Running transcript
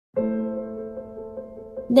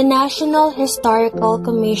The National Historical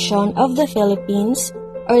Commission of the Philippines,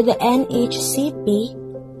 or the NHCP,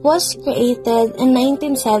 was created in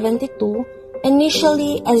 1972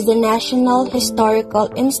 initially as the National Historical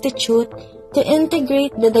Institute to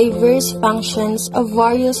integrate the diverse functions of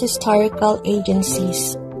various historical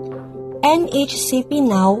agencies. NHCP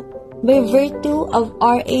now, by virtue of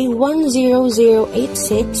RA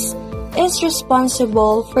 10086, is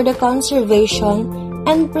responsible for the conservation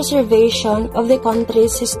and preservation of the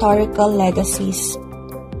country's historical legacies.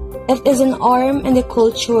 It is an arm in the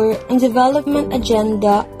culture and development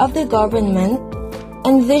agenda of the government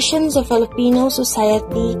and visions of Filipino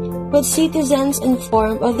society with citizens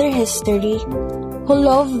informed of their history, who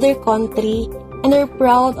love their country and are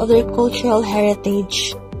proud of their cultural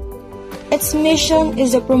heritage. Its mission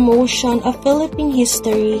is the promotion of Philippine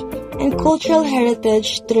history and cultural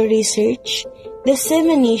heritage through research,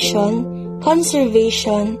 dissemination,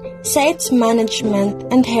 conservation, sites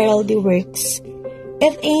management, and heraldry works.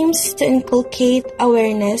 It aims to inculcate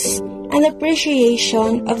awareness and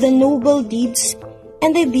appreciation of the noble deeds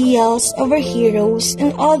and ideals of our heroes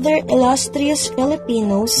and other illustrious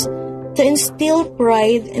Filipinos, to instill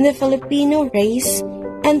pride in the Filipino race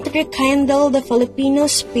and to rekindle the Filipino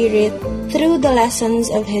spirit through the lessons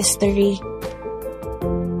of history.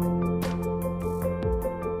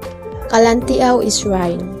 Kalantiaw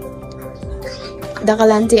Shrine. The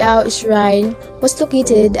Kalantiaw Shrine was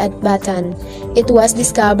located at Batan. It was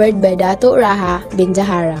discovered by Dato' Raha bin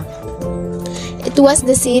Jahara. It was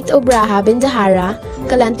the seat of Raha bin Jahara,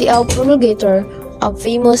 Kalantiaw promulgator of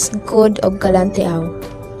famous Code of Kalantiaw.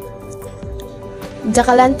 The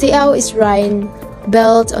Kalantiaw Shrine,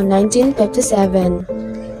 built on 1957.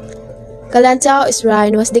 Kalantiaw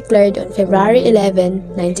Shrine was declared on February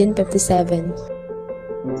 11, 1957.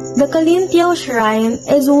 The Kalintiaw Shrine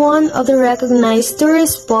is one of the recognized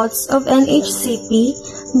tourist spots of NHCP,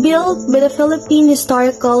 built by the Philippine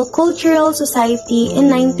Historical Cultural Society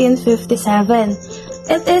in 1957.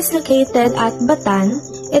 It is located at Batan.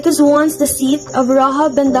 It was once the seat of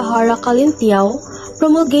Raha Bendahara Kalintiaw,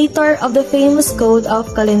 promulgator of the famous Code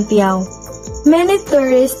of Kalintiaw. Many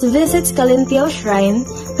tourists visit Kalintiaw Shrine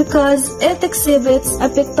because it exhibits a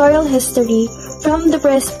pictorial history from the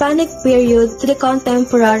pre-Hispanic period to the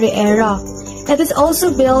contemporary era. It is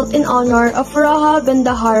also built in honor of Raha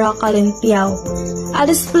Bendahara Kalintiaw. A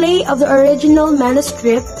display of the original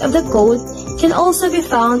manuscript of the code can also be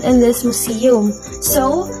found in this museum.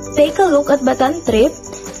 So, take a look at Batan trip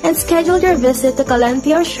and schedule your visit to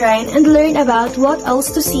Kalantiaw Shrine and learn about what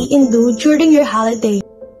else to see and do during your holiday.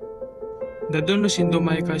 The Don Lucindo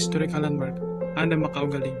Mayka Historical Landmark and the Macau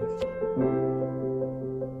Galingon.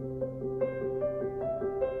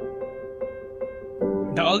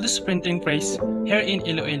 The oldest printing press here in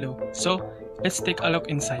Iloilo, so let's take a look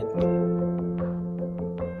inside.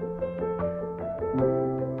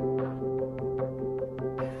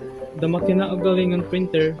 The Makina of Galingon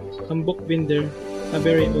printer and book binder are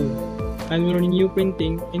very old, and we're a new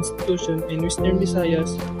printing institution in Western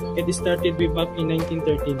Visayas. It started way back in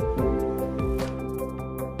 1913.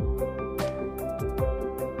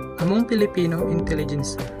 Among Filipino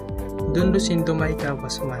intelligentsia, Don Lucindo Mayka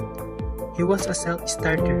was one. He was a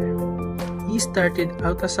self-starter. He started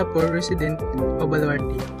out as a poor resident of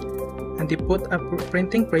Baluarte, and he put a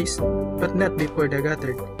printing press, but not before the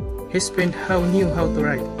gutter. His friend knew how to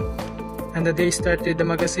write, and they started the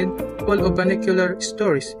magazine full of vernacular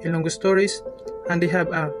stories, Ilonggo stories, and they have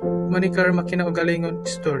a moniker Makina o Galingon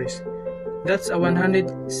stories. That's a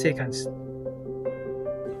 100 seconds.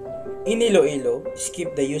 In Iloilo,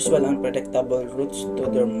 skip the usual unpredictable routes to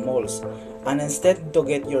their malls and instead to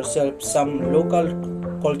get yourself some local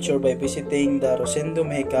culture by visiting the Rosendo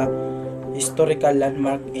Mejia Historical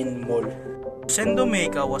Landmark in Mall. Rosendo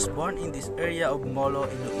Mejia was born in this area of Molo,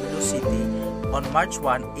 Iloilo City on March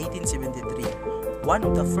 1, 1873, one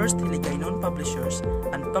of the first Hiligaynon publishers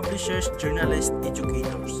and publishers, journalists,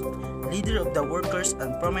 educators, leader of the workers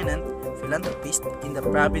and prominent philanthropist in the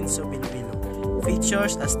province of Iloilo.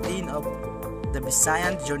 Features as dean of the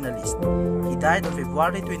Visayan journalist. He died on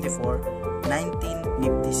February 24,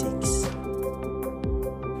 1956.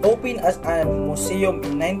 Opened as a museum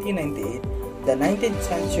in 1998, the 19th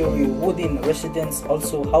century wooden residence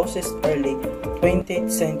also houses early 20th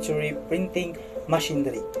century printing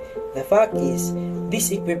machinery. The fact is, this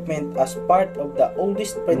equipment is part of the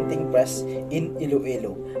oldest printing press in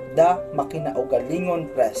Iloilo, the Makina o Galingon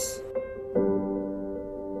Press.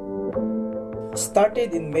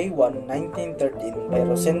 Started in May 1, 1913 by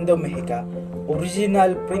Rosendo Mejia,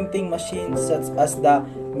 original printing machines such as the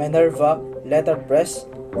Minerva letterpress,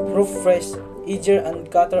 proof press, edger and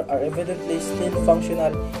cutter are evidently still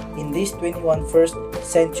functional in this 21st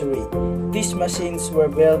century. These machines were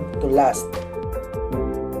built to last.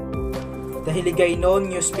 The Hiligaynon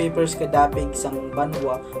newspapers kadapig sang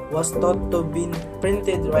banwa was thought to be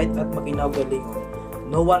printed right at Maguinao Galingon.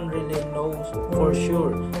 No one really knows for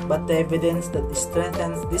sure, but the evidence that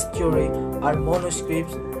strengthens this theory are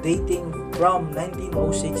manuscripts dating from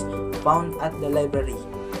 1906 found at the library.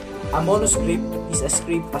 A manuscript is a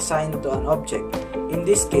script assigned to an object, in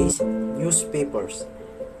this case, newspapers.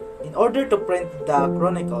 In order to print the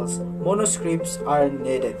chronicles, manuscripts are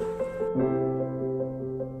needed.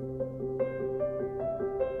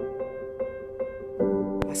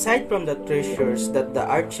 Aside from the treasures that the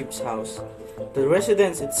archives house, the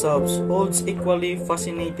residence itself holds equally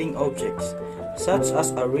fascinating objects, such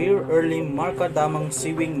as a rare early Markadamang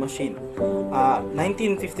sewing machine, a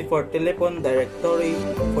 1954 telephone directory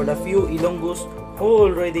for the few Ilonggos who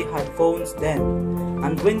already had phones then,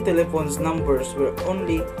 and when telephones numbers were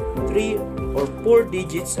only 3 or 4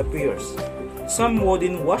 digits appears. Some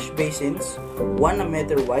wooden wash basins, 1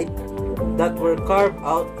 meter wide, that were carved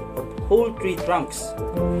out of whole tree trunks,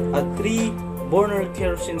 a 3-burner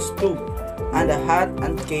kerosene stove, and a hat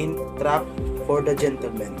and cane trap for the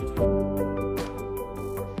gentleman.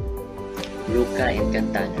 Roca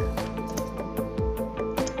Encantada.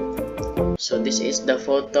 So this is the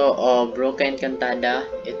photo of Roca Encantada.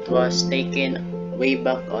 It was taken way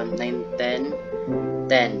back on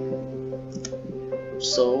 1910.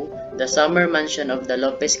 So the summer mansion of the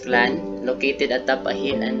Lopez clan, located atop a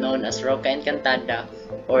hill and known as Roca Encantada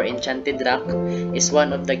or Enchanted Rock, is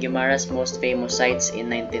one of the Guimara's most famous sites in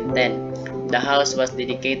 1910. The house was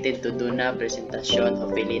dedicated to Dona Presentacion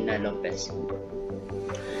Jovelina Lopez.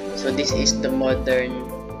 So this is the modern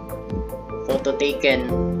photo taken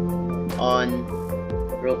on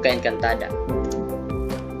Roca Encantada.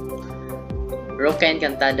 Roca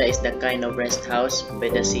Encantada is the kind of rest house by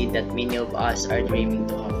the sea that many of us are dreaming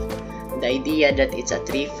to have. The idea that it's a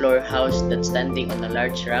 3-floor house that's standing on a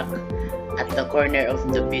large rock at the corner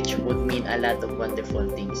of the beach would mean a lot of wonderful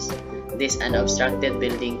things. This unobstructed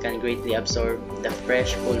building can greatly absorb the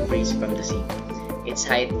fresh, cool breeze from the sea. Its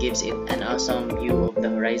height gives it an awesome view of the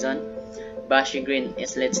horizon. Bushy green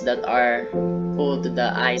islets that are cool to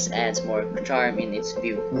the eyes adds more charm in its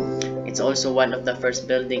view. It's also one of the first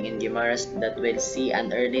buildings in Guimaras that will see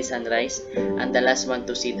an early sunrise and the last one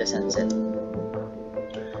to see the sunset.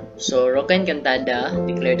 So, Roca Encantada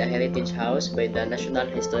declared a heritage house by the National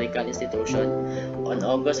Historical Institution on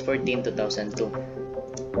August 14, 2002.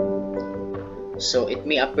 So, it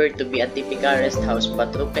may appear to be a typical rest house,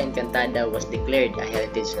 but Roca Encantada was declared a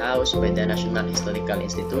heritage house by the National Historical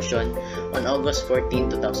Institution on August 14,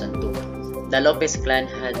 2002. The Lopez clan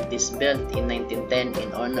had this built in 1910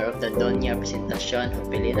 in honor of the Doña Presentacion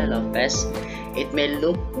Jovelina Lopez. It may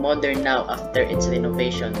look modern now after its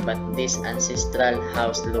renovation, but this ancestral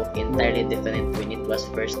house looked entirely different when it was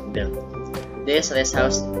first built. This rest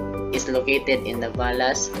house is located in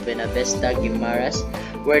Navalas, Buenavista, Guimaras,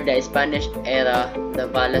 where the Spanish era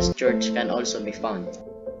Navalas Church can also be found.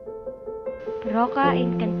 Roca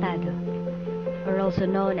Encantado, or also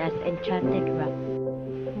known as Enchanted Rock.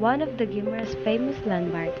 One of the Guimaras' famous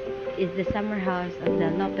landmarks is the summer house of the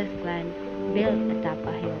Lopez clan built atop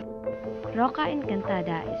a hill. Roca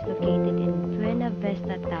Encantada is located in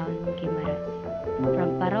Buenavista town, Guimaras.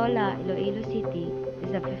 From Parola, Iloilo City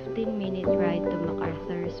is a 15-minute ride to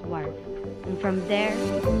MacArthur's Wharf, and from there,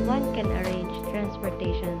 one can arrange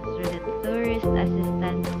transportation through the Tourist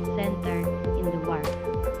Assistance Center in the Wharf.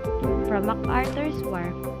 From MacArthur's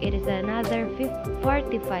Wharf, it is another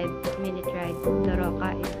 45-minute ride to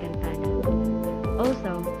Roca Encantada.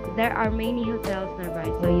 Also, there are many hotels nearby,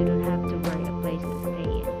 so you don't have to worry a place to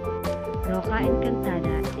stay in. Roca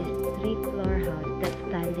Encantada is a 3-floor house that's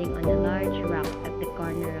standing on a large rock at the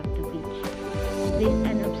corner of the beach. This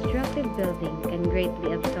unobstructed building can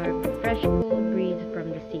greatly absorb the fresh cool breeze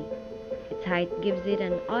from the sea. Its height gives it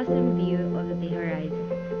an awesome view of the horizon.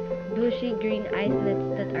 Bushy green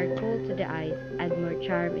islets that are cool to the eyes add more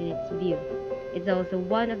charm in its view. It's also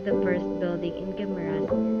one of the first buildings in Guimaras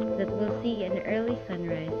that will see an early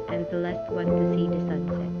sunrise and the last one to see the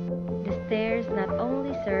sunset. The stairs not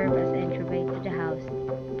only serve as entryway to the house,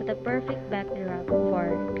 but a perfect backdrop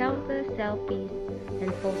for countless selfies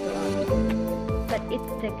and photo ops. But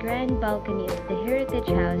it's the grand balcony of the heritage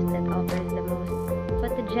house that offers the most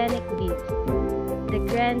photogenic views. The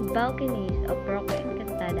grand balconies of Roca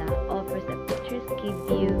Encantada offers a picturesque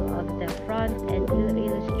view of the front and will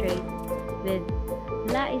illustrate with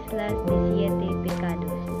La Islas de Siete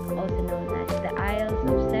Pecados, also known as the Isles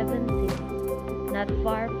of Seven Sins, not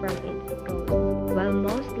far from its coast, while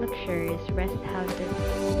While most luxurious rest houses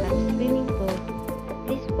have swimming pools,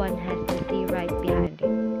 this one has the sea right behind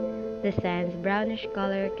it. The sand's brownish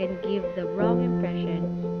color can give the wrong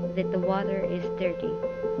impression that the water is dirty,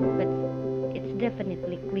 but it's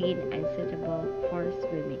definitely clean and suitable for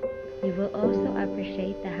swimming. You will also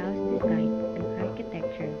appreciate the house design and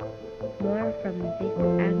architecture more from this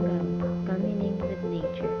angle, communing with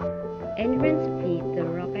nature. Entrance fee to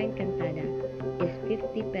Roca Encantada is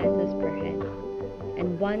 50 pesos per head,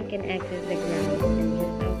 and one can access the grounds and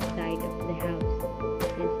use outside of the house,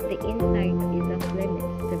 since the inside is off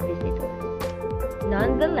limits to visitors.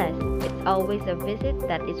 Nonetheless, it's always a visit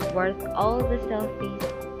that is worth all the selfies,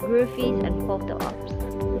 groofies, and photo ops.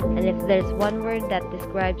 And if there's one word that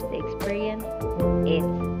describes the experience,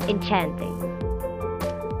 it's enchanting.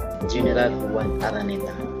 General Juan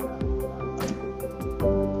Araneta.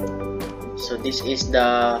 So this is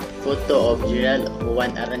the photo of General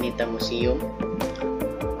Juan Araneta Museum.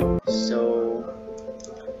 So,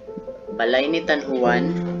 Balay ni Tan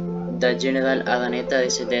Juan, the General Araneta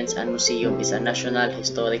Residence and Museum is a National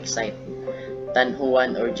Historic Site. Tan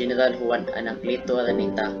Juan or General Juan Anacleto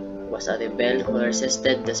Araneta was a rebel who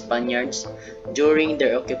resisted the Spaniards during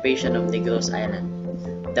their occupation of Negros Island.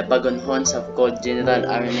 The Bagonhons have called General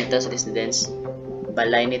Araneta's residence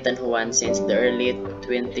Balay ni Tan Juan since the early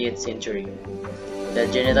 20th century. The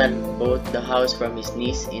general bought the house from his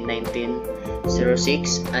niece in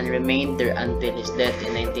 1906 and remained there until his death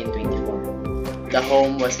in 1924. The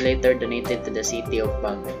home was later donated to the city of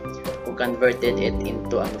Bago, who converted it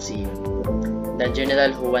into a museum. The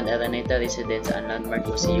General Juan Araneta Residence and Landmark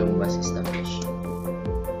Museum was established.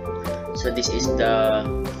 So this is the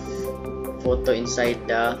photo inside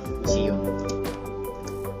the museum.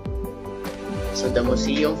 So the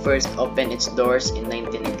museum first opened its doors in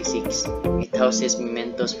 1996. It houses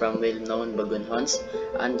mementos from well-known Bagonhons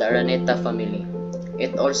and the Araneta family.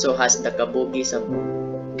 It also has the Kabugi sa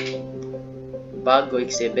Bago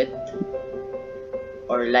exhibit,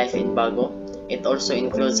 or Life in Bago. It also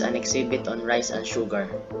includes an exhibit on rice and sugar,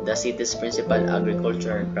 the city's principal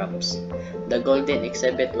agricultural crops. The Golden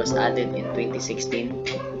exhibit was added in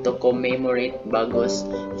 2016 to commemorate Bago's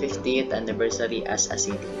 50th anniversary as a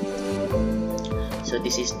city. So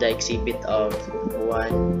this is the exhibit of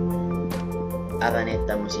Juan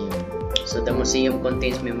Araneta Museum. So the museum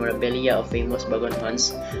contains memorabilia of famous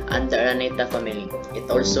Bagonhons and the Araneta family. It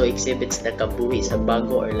also exhibits the Kabuhi sa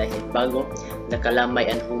Bago or Life in Bago, the Kalamay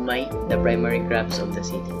and Humay, the primary crops of the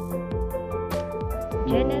city.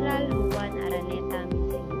 General Juan Araneta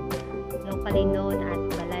Museum, locally known as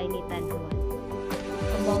Balay ni Tan Juan.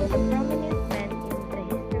 Among the prominent men in the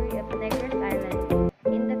history of Negros Island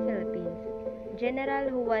in the Philippines, General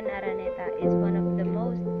Juan Araneta is one of the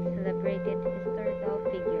most celebrated historical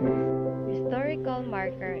figures. Historical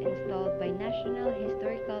marker installed by National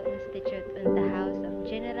Historical Institute on the house of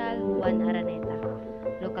General Juan Araneta,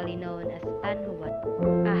 locally known as Tan Juan.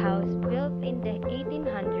 A house built in the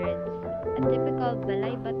 1800s, a typical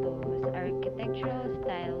balay bato whose architectural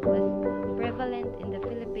style was prevalent in the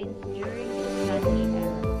Philippines during the Spanish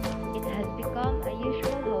era. It has become a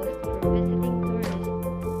usual host for visiting tourists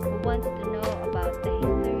who want to know about the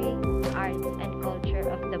history, arts, and culture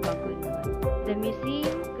of the Bagonhon. The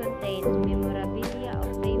museum contains memorabilia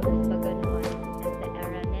of famous Bagonhon and the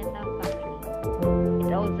Araneta family.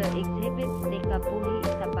 It also exhibits the Kabuhi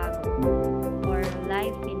sa Bago, or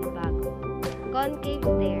Life in Bago. Concave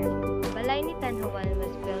stairs. Balay ni Tan Juan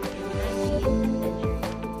was built in the 19th century.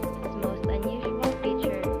 Its most unusual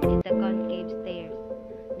feature is the concave stairs,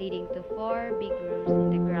 leading to 4 big rooms in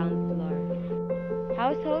the ground floor.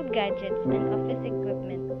 Household gadgets and office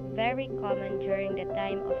equipment very common during the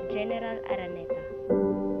time of General Araneta.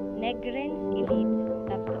 Negrins elites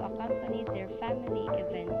love to accompany their family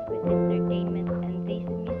events with entertainment, and these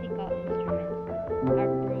musical instruments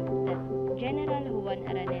are proof that General Juan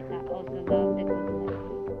Araneta also loved the good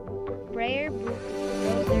life. Prayer books,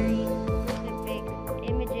 rosaries, crucifix,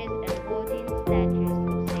 images, and wooden statues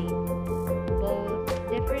of saints, bowls,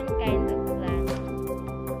 different kinds of plants,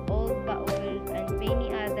 old baul, and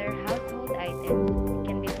many other household items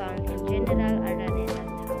can be found in General Araneta's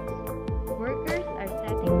house. Workers are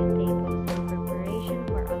setting the tables in preparation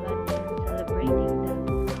for a luncheon celebrating the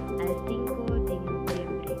Al Cinco de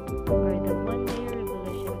Noviembre, or the One-Day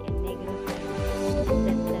Revolution in Negros Island,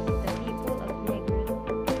 that set the people of Negros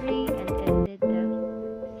free and ended the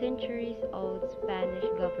centuries-old Spanish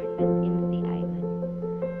government in the island.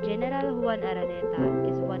 General Juan Araneta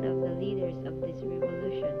is one of the leaders of this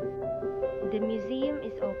revolution. The museum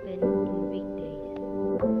is open in weekdays.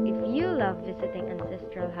 If you love visiting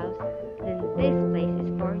ancestral house, then this place is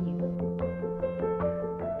for you.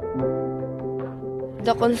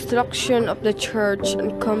 The construction of the church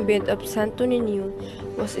and convent of Santo Niño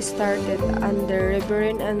was started under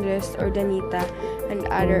Reverend Andres Ordanita and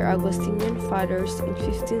other Augustinian fathers in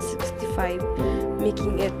 1565,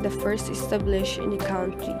 making it the first established in the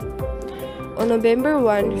country. On November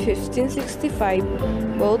 1,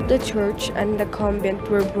 1565, both the church and the convent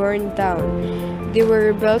were burned down. They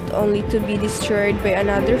were rebuilt only to be destroyed by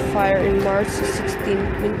another fire in March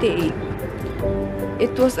 1628.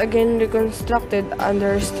 It was again reconstructed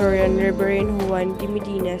under historian Reverend Juan de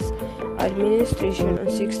Medina's administration on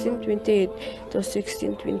 1628 to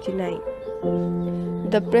 1629.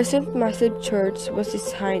 The present massive church was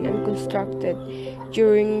designed and constructed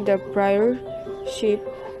during the priorship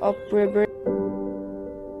of Reverend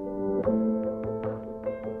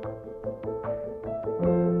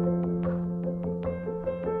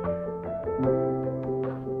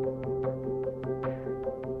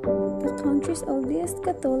The country's oldest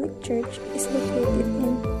Catholic church is located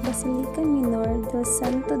in Basilica Minor del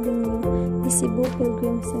Santo Niño de Cebu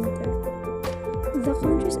Pilgrim Center. The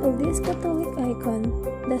country's oldest Catholic icon,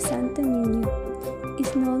 the Santo Niño,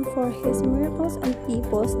 is known for his miracles and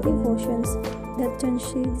people's devotions that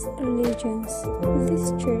transcends religions.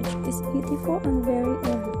 This church is beautiful and very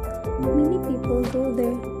old. Many people go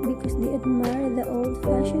there because they admire the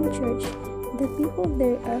old-fashioned church. The people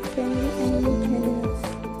there are friendly and generous.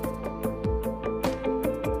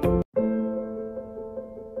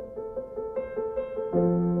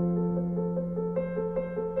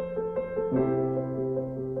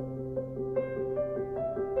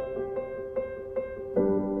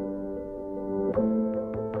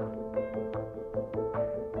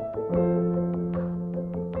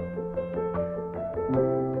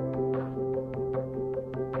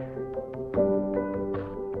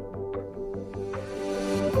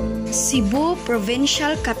 Cebu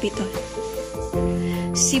Provincial Capital.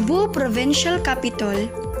 Cebu Provincial Capital,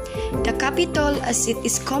 the capital as it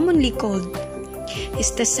is commonly called,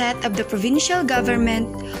 is the seat of the provincial government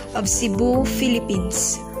of Cebu,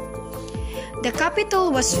 Philippines. The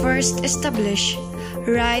capital was first established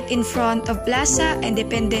right in front of Plaza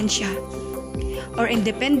Independencia, or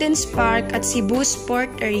Independence Park at Cebu's port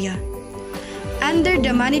area, under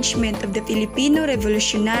the management of the Filipino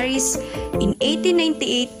revolutionaries in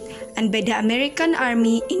 1898 and by the American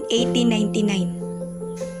Army in 1899.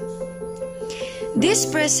 This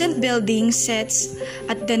present building sits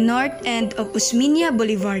at the north end of Osmeña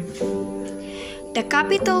Boulevard. The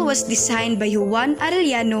Capitol was designed by Juan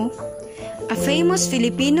Arellano, a famous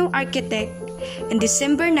Filipino architect, in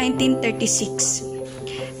December 1936.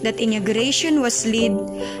 That inauguration was led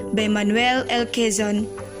by Manuel L. Quezon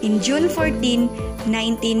in June 14,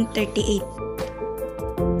 1938.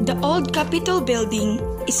 The old Capitol building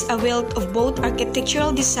is a wealth of both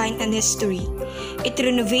architectural design and history. It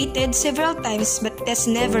renovated several times but has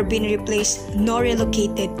never been replaced nor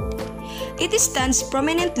relocated. It stands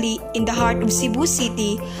prominently in the heart of Cebu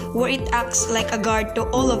City, where it acts like a guard to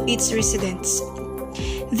all of its residents.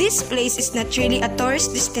 This place is not really a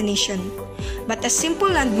tourist destination, but a simple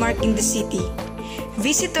landmark in the city.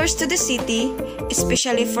 Visitors to the city,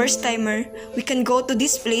 especially first-timer, we can go to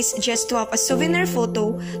this place just to have a souvenir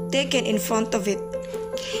photo taken in front of it.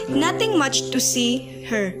 Nothing much to see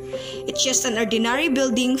here. It's just an ordinary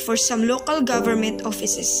building for some local government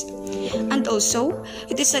offices. And also,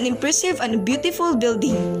 it is an impressive and beautiful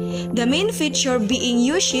building. The main feature being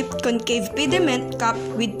U-shaped concave pediment cap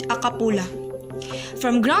with a cupola.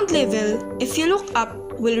 From ground level, if you look up,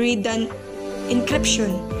 we'll read an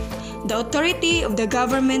inscription. The authority of the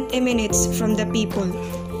government emanates from the people.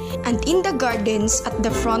 And in the gardens at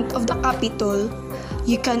the front of the Capitol,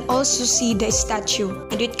 you can also see the statue.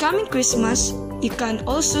 And with coming Christmas, you can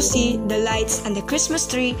also see the lights and the Christmas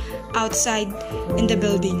tree outside in the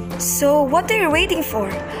building. So what are you waiting for?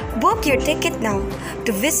 Book your ticket now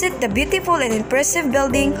to visit the beautiful and impressive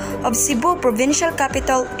building of Cebu Provincial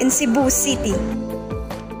Capital in Cebu City.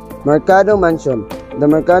 Mercado Mansion. The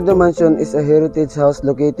Mercado Mansion is a heritage house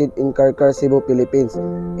located in Carcar, Cebu, Philippines.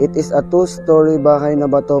 It is a two-story bahay na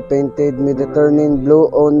bato painted Mediterranean blue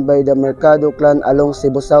owned by the Mercado clan along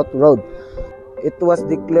Cebu South Road. It was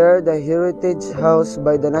declared a heritage house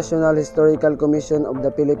by the National Historical Commission of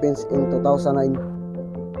the Philippines in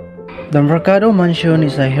 2009. The Mercado Mansion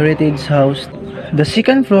is a heritage house. The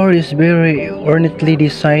second floor is very ornately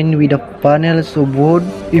designed with panels of wood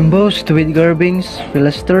embossed with carvings,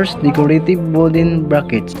 pilasters, decorative wooden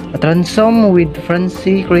brackets, a transom with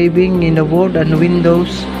fancy carving in the wood and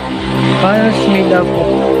windows, panels made up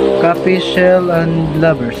of copy shell and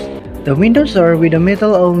lovers. The windows are with the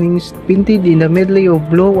metal awnings painted in the medley of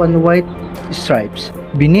blue and white stripes.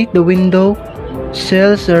 Beneath the window,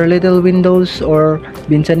 Cells are little windows or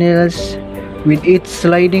ventaneles with its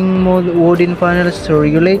sliding wooden panels to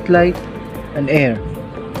regulate light and air.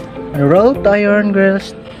 And wrought iron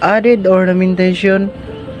grills added ornamentation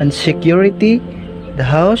and security. The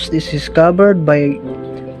house is covered by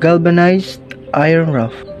galvanized iron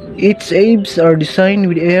roof. Its eaves are designed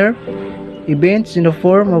with air events in the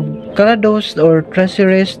form of calados or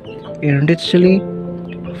traceries in richly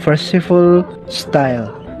farcical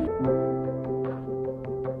style.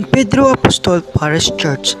 Pedro Apostol Parish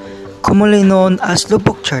Church, commonly known as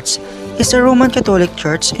Lubbock Church, is a Roman Catholic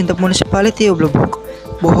church in the municipality of Lubbock,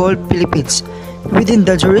 Bohol, Philippines, within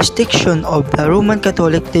the jurisdiction of the Roman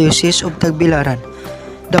Catholic Diocese of Tagbilaran.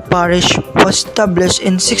 The parish was established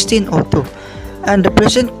in 1602, and the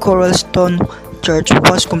present coral stone church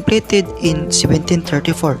was completed in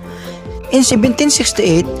 1734. In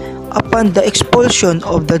 1768, upon the expulsion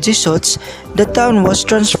of the Jesuits, the town was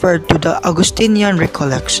transferred to the Augustinian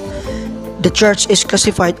Recollects. The church is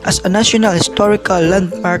classified as a National Historical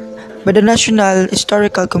Landmark by the National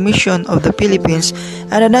Historical Commission of the Philippines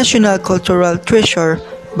and a National Cultural Treasure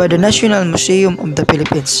by the National Museum of the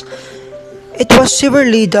Philippines. It was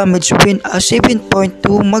severely damaged when a 7.2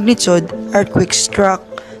 magnitude earthquake struck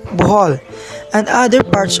Bohol and other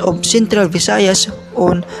parts of Central Visayas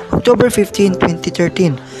on October 15,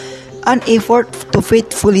 2013. An effort to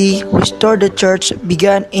faithfully restore the church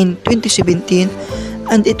began in 2017,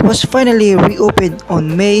 and it was finally reopened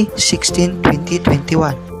on May 16,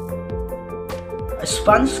 2021. A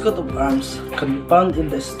Spanish coat of arms can be found in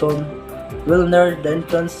the stone well near the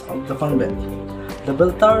entrance of the convent. The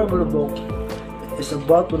bell tower of Lubbock is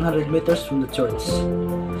about 100 meters from the church.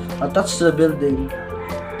 Attached to the building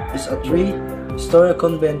is a three-story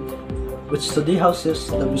convent which today houses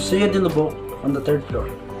the Museo de Lubbock on the third floor.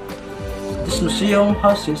 This museum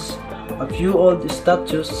houses a few old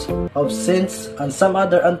statues of saints and some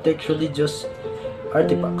other antique religious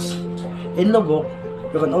artifacts. In Lubbock,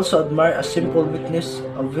 you can also admire a simple witness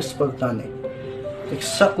of Vesper Tani.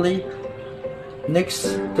 Exactly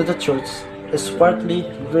next to the church is partly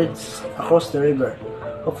bridge across the river.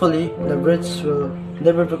 Hopefully, the bridge will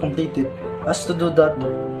never be completed. As to do that,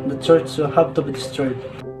 the church will have to be destroyed.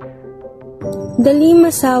 The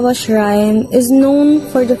Limasawa Shrine is known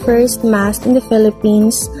for the first Mass in the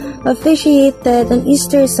Philippines, officiated on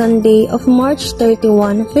Easter Sunday of March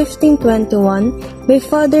 31, 1521 by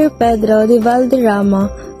Father Pedro de Valderrama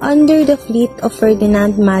under the fleet of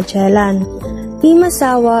Ferdinand Magellan.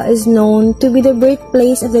 Limasawa is known to be the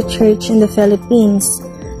birthplace of the Church in the Philippines.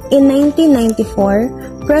 In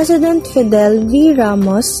 1994, President Fidel V.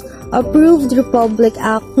 Ramos approved Republic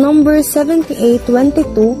Act No.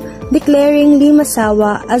 7822 declaring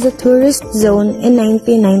Limasawa as a tourist zone in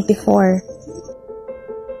 1994.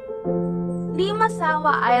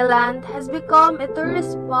 Limasawa Island has become a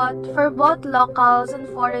tourist spot for both locals and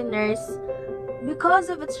foreigners because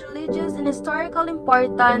of its religious and historical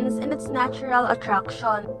importance and its natural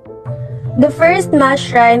attraction. The first Mass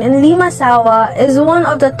shrine in Limasawa is one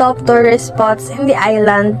of the top tourist spots in the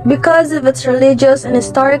island because of its religious and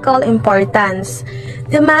historical importance.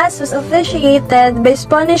 The Mass was officiated by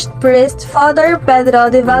Spanish priest Father Pedro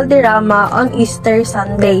de Valderrama on Easter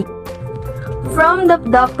Sunday. From the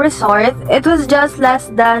Dapdap Resort, it was just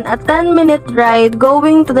less than a 10-minute ride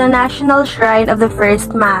going to the National Shrine of the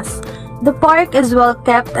First Mass. The park is well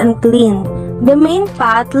kept and clean. The main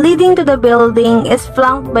path leading to the building is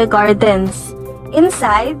flanked by gardens.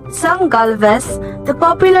 Inside, Sam Galvez, the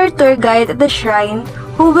popular tour guide at the shrine,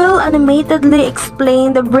 who will animatedly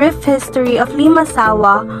explain the brief history of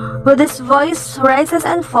Limasawa with his voice rises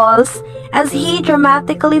and falls as he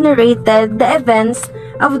dramatically narrated the events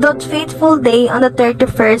of that fateful day on the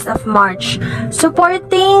 31st of March.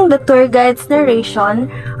 Supporting the tour guide's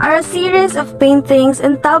narration are a series of paintings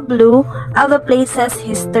and tableaux of the place's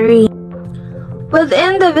history.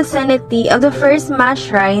 Within the vicinity of the first Mass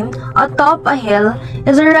shrine, atop a hill,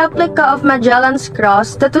 is a replica of Magellan's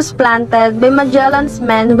cross that was planted by Magellan's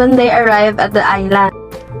men when they arrived at the island.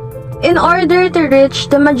 In order to reach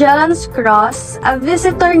the Magellan's cross, a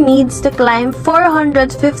visitor needs to climb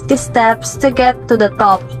 450 steps to get to the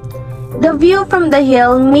top. The view from the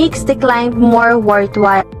hill makes the climb more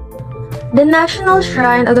worthwhile. The National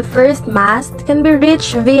Shrine of the First Mass can be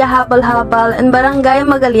reached via Habal-Habal and Barangay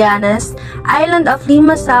Magallanes, island of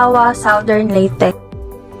Limasawa, Southern Leyte.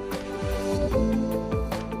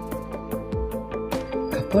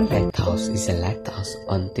 Capua Lighthouse is a lighthouse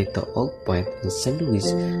on Tito Oak Point in San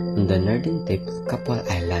Luis on the northern tip of Capua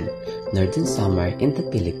Island, northern Samar in the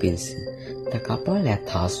Philippines. The Capua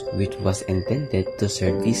Lighthouse, which was intended to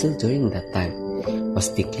serve vessels during that time, was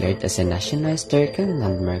declared as a National Historical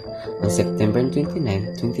Landmark on September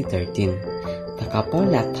 29, 2013. The Kapwa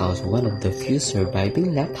Lighthouse, one of the few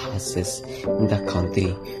surviving lighthouses in the country,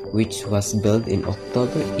 which was built in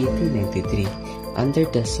October 1893 under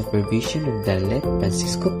the supervision of the late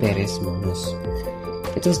Francisco Perez Munoz.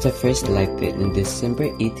 It was the first lighted in December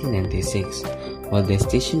 1896, while the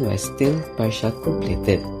station was still partially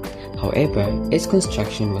completed. However, its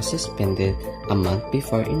construction was suspended a month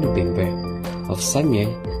before in November of some year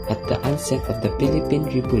at the onset of the Philippine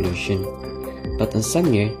Revolution. But on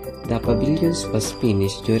some year, the pavilions was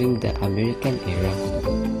finished during the American era.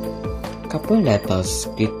 Kapwa Lighthouse's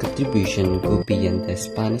great contribution go beyond the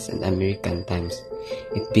Spanish and American times.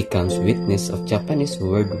 It becomes witness of Japanese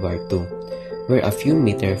World War II, where a few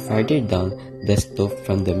meters farther down the slope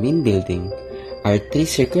from the main building are 3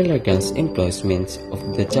 circular guns emplacements of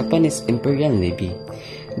the Japanese Imperial Navy.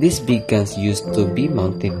 These big guns used to be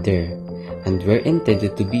mounted there, and were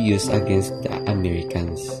intended to be used against the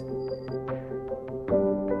Americans.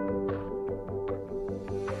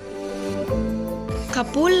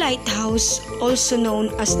 Capul Lighthouse, also known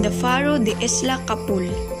as the Faro de Isla Capul.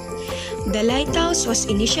 The lighthouse was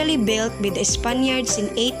initially built by the Spaniards in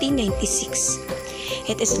 1896.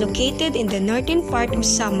 It is located in the northern part of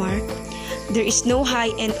Samar. There is no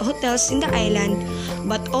high-end hotels in the island,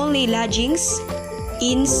 but only lodgings,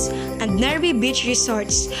 inns, and nearby beach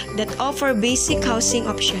resorts that offer basic housing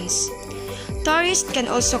options. Tourists can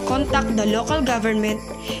also contact the local government,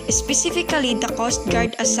 specifically the Coast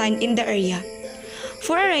Guard assigned in the area,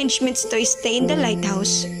 for arrangements to stay in the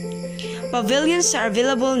lighthouse. Pavilions are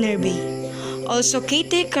available nearby. Also,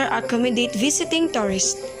 caretaker accommodate visiting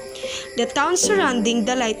tourists. The town surrounding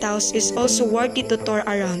the lighthouse is also worthy to tour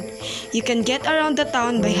around. You can get around the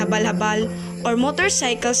town by habal-habal or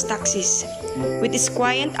motorcycles taxis, with its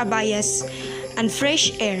quiet abayas and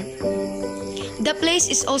fresh air. The place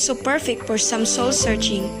is also perfect for some soul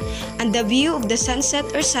searching, and the view of the sunset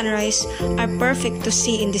or sunrise are perfect to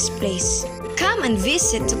see in this place. Come and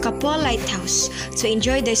visit to Kapwa Lighthouse to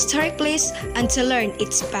enjoy the historic place and to learn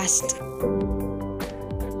its past.